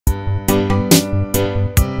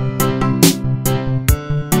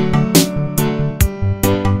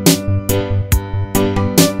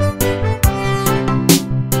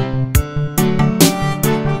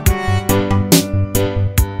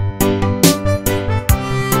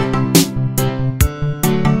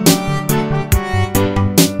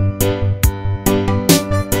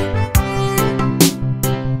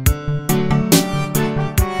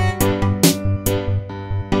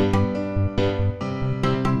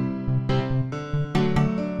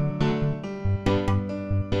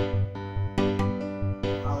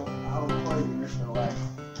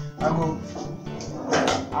Hey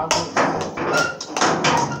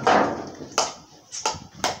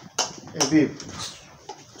babe,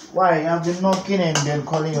 why I've been knocking and then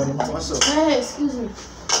calling your name? What's up? Hey, excuse me.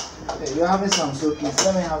 Hey, you're having some soakings.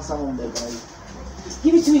 Let me have some on the guy.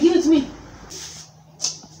 Give it to me, give it to me.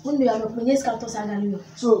 When you are not Menes Cantos and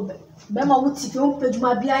So, Bema would if you open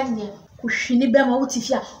my behind you. Kushini Bema would if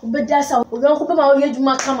you obey that. We don't open our head,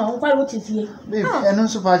 my camera. Why would it be? babe, and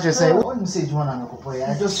also, I just say, when you say you want to go,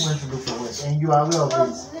 I just went to look for work, and you are aware of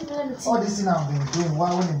this. All this thing I've been doing,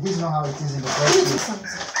 why wouldn't this not how it is in the first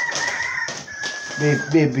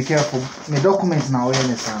place? Babe, be careful. My documents now are in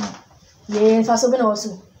the sun. Yes, for something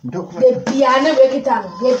also. Documents. The piano break it down.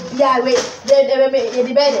 The piano,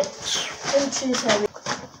 the bed.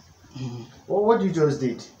 What you just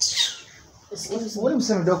did? Excuse me. What you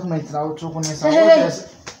send me documents now? Hey.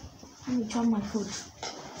 Let me try my food.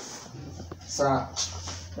 Sir,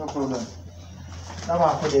 no problem. Now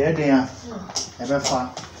I put the head in.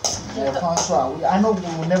 I know we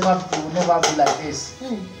will never be like this.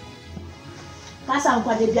 Pass on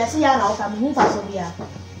for the blessing now. Come move us over here.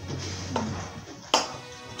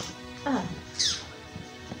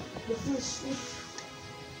 The food is sweet.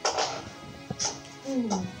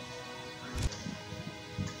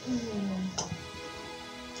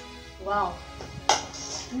 Wow.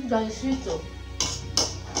 That is sweet though.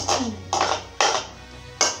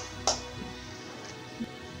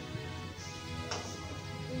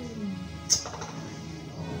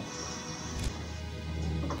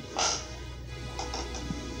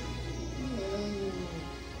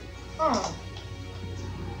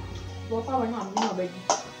 Well, power now, I'm not ready.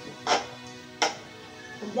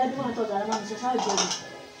 That one I thought that I was just how it goes.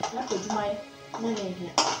 Not to my name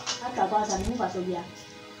here. I can't pass and move us over here.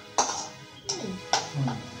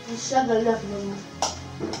 You shall go left me.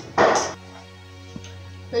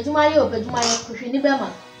 Pejumayo, Kushini Bema.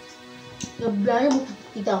 The blind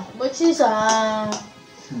it down. But she's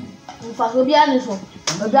Fasobian, so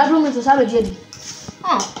a bedroom is a savage.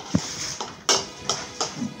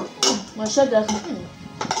 My shirt doesn't.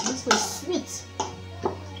 This was sweet.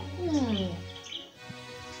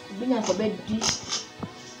 Bring out for bed dish.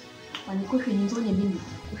 And the cushion is only been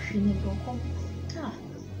cushion.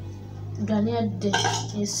 Ghanaian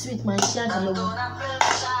is sweet, my shank.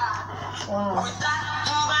 Wow.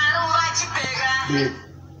 Babe.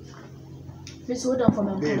 Please hold on for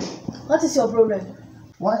my phone. What is your problem?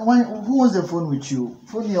 Why? Who was the phone with you?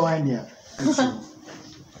 Phone here, why there?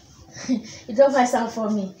 It don't find sound for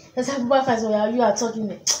me. That's how people find where you are talking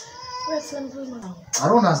me. Where's my phone now? I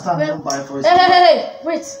don't understand. Don't buy for Hey,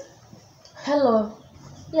 wait. Hello.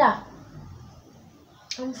 Yeah.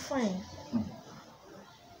 I'm fine.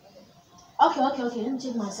 Okay. Let me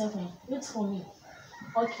change myself in. Wait for me.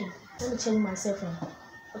 Okay. Let me change myself in.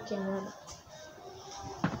 Okay, I'm ready.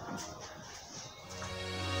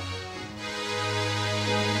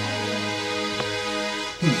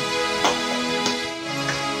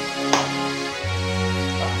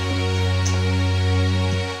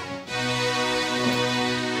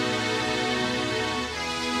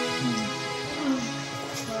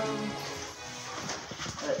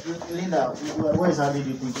 Linda, where is that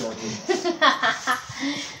lady think you are going?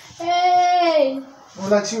 Hey! No,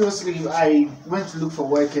 like seriously, I went to look for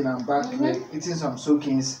work and I'm back eating some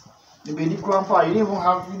soakings. The baby grandpa, you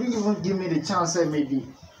didn't even give me the chance, maybe.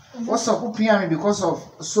 What's up, who me because of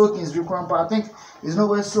soakings, grandpa? I think it's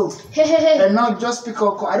nowhere soaked. And now just pick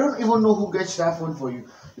up. I don't even know who gets that phone for you.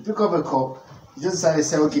 You pick up a call, you just decided to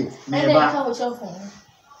say, okay, maybe.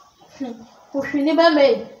 Push me, never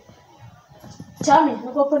made. Tell me,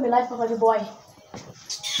 look open my life for the boy.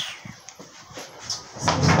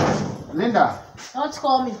 Linda. Don't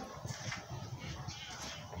call me.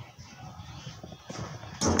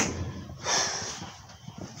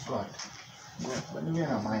 God. But where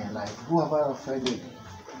am I in life? Who have I offended?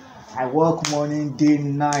 I work morning, day,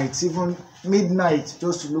 night, even midnight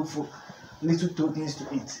just to look for little things to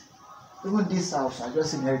eat. Even this house, I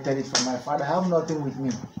just inherited it from my father. I have nothing with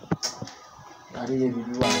me. I really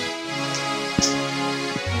baby one.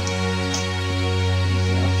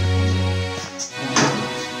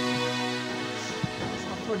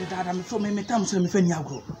 Dad, I'm from my time, so I'm friend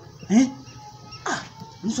Yago. Eh?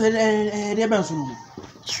 So they're bouncing.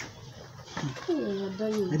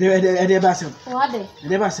 They're bassing. What day?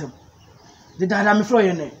 They're bassing. The dad, I'm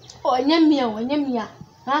flying. Oh, Yemia.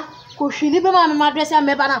 Huh? Kushini be my dress and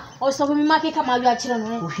Mebana, or so we make a my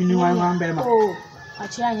children. Kushini, one better. Oh, a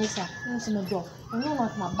chair, sir. In the door. You know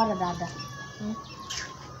what my brother dada.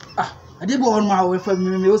 I did go on my way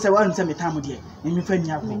from me, also one time time of year, and my friend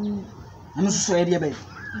Yago. I'm also so idea, baby.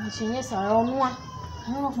 Yes, I don't know. I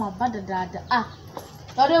don't know my brother dada.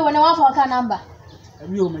 Ode when one for number.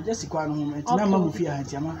 Abi o me just kwa no ho me tina ma mu fi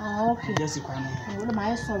ahantiama. Okay. Just kwa no. What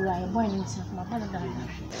my sorry I boy in my father.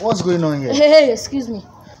 What's going on here? Hey, excuse me.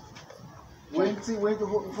 Wait,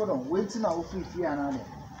 hold on. Wait now, open here and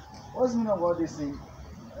what's the meaning of all this thing?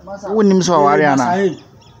 Who names are Ariana?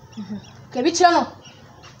 Kebichano.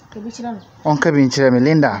 On cabin,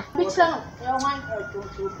 Linda. Kebichano. Your wine.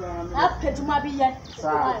 Up to my be yet.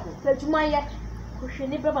 To my yet. She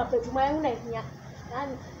never put to my own name here.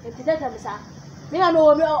 And if the data is out, me I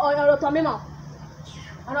know me or Tomima.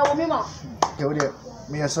 I know me.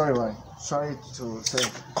 Me, sorry, why? Sorry to say.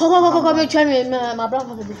 Come tell me my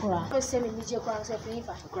brother before. I say me need your crown say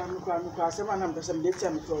Finifa. Crown say man am the same date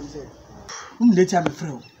am from say. Date am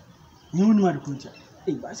from. You know what kuncha.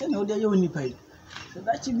 Eh, ba say no dey you ni pai. So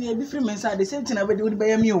that should be a different man the same thing I would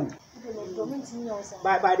buy me o.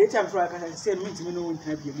 By date am from I can say me no win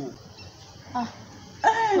time be mo. Ah.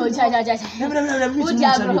 Oh, ja. Who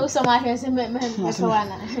ja bro so my hair say me so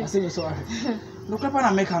wana. I say so. No crapa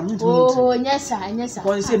na make am. Oh, yes sir.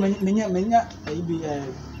 Because say menya e be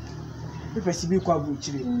people si be kwa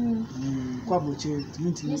buchire. Kwa buchire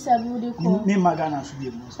minti. This abi we dey call. Me magana so be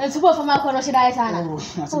mo. And support for my corner she die sana.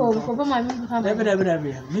 Oh, for my me come.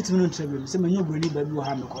 Dabi. Minti no travel. Say menyo boni ba bi wo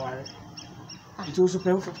ha me ko ware. It also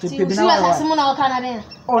pay be na ware. See na ka na den.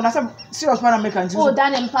 Oh, na say serious man make am. Oh,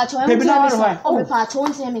 Daniel Pacho. Pay be na ware. Oh, me Pacho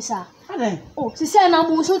won say me sa. Oh, she said na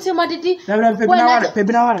mo so te ma didi. Pay be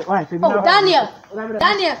na ware. Why? Pay be na ware. Oh,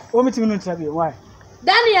 Daniel. Oh, minti no travel. Why?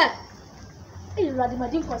 Daniel. Hey, Radi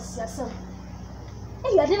Madin kwasi asem.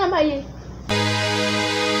 Hey, I didn't my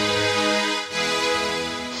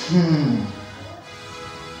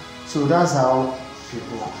So that's how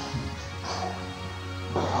people.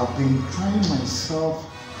 I've been trying myself,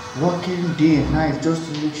 working day and night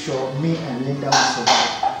just to make sure me and Linda will survive.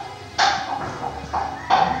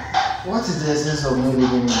 What is the essence of me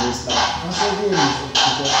living in this life? I'm so really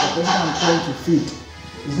because the person I'm trying to feed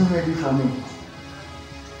is not ready for me.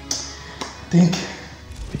 Think.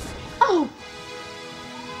 Oh.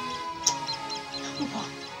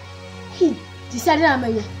 He decided I'm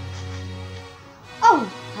a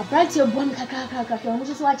oh, I brought your bomb kaka. I'm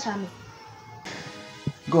just watching me.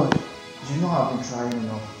 God, you know I've been trying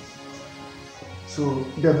enough. So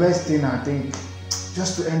the best thing I think,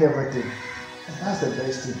 just to end everything. That's the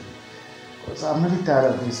best thing. Because I'm really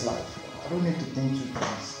tired of this life. I don't need to think too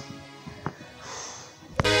fast.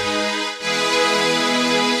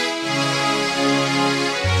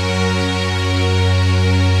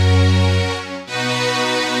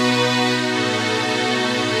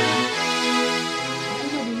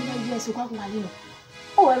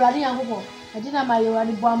 Oh, I already am go. I didn't my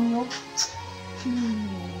already bomb you.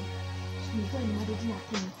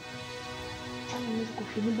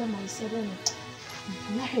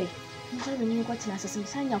 Hey, I'm going to go to some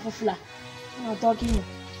sign of a flat. I'm talking.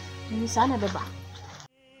 You son of a bar.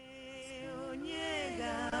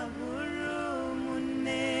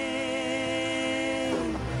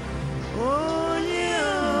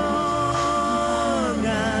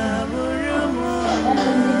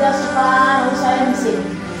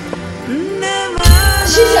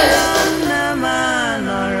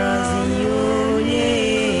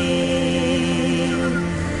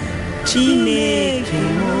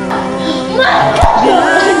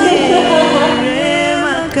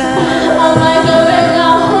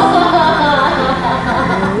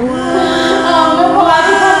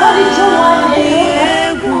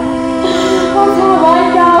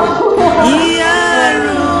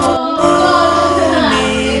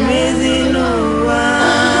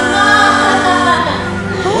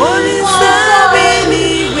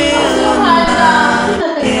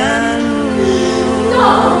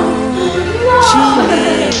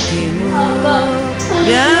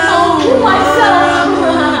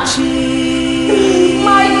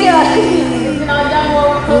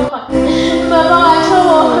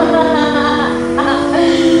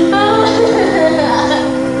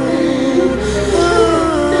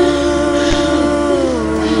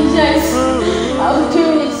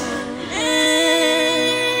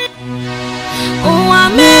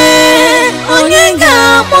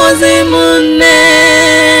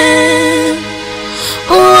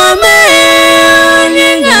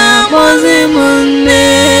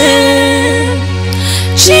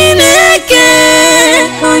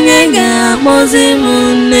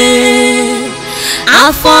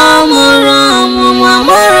 Afamura mama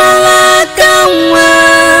mara la kamwa